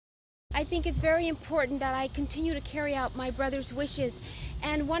I think it's very important that I continue to carry out my brother's wishes.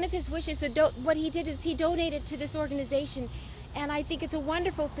 And one of his wishes, what he did is he donated to this organization. And I think it's a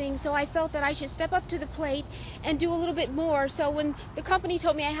wonderful thing, so I felt that I should step up to the plate and do a little bit more. So when the company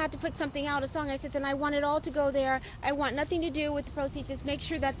told me I had to put something out, a song, I said then I want it all to go there. I want nothing to do with the proceeds, just make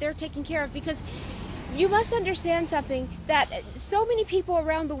sure that they're taken care of, because you must understand something, that so many people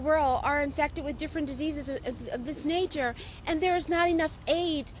around the world are infected with different diseases of this nature, and there is not enough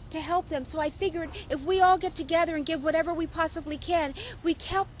aid to help them. So I figured if we all get together and give whatever we possibly can, we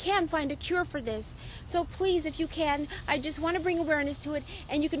can find a cure for this. So please, if you can, I just want to bring awareness to it,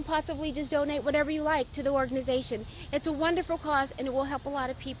 and you can possibly just donate whatever you like to the organization. It's a wonderful cause, and it will help a lot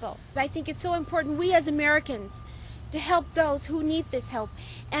of people. I think it's so important, we as Americans, to help those who need this help.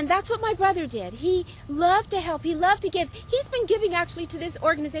 And that's what my brother did. He loved to help. He loved to give. He's been giving actually to this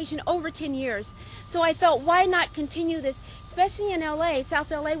organization over 10 years. So I felt, why not continue this, especially in LA,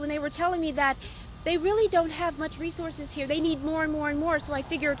 South LA, when they were telling me that they really don't have much resources here. They need more and more and more. So I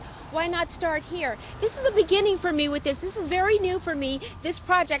figured, why not start here? This is a beginning for me with this. This is very new for me, this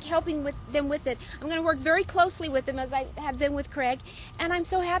project, helping them with it. I'm going to work very closely with them as I have been with Craig, and I'm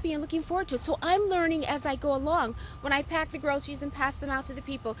so happy and looking forward to it. So I'm learning as I go along when I pack the groceries and pass them out to the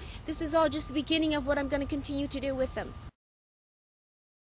people. This is all just the beginning of what I'm going to continue to do with them.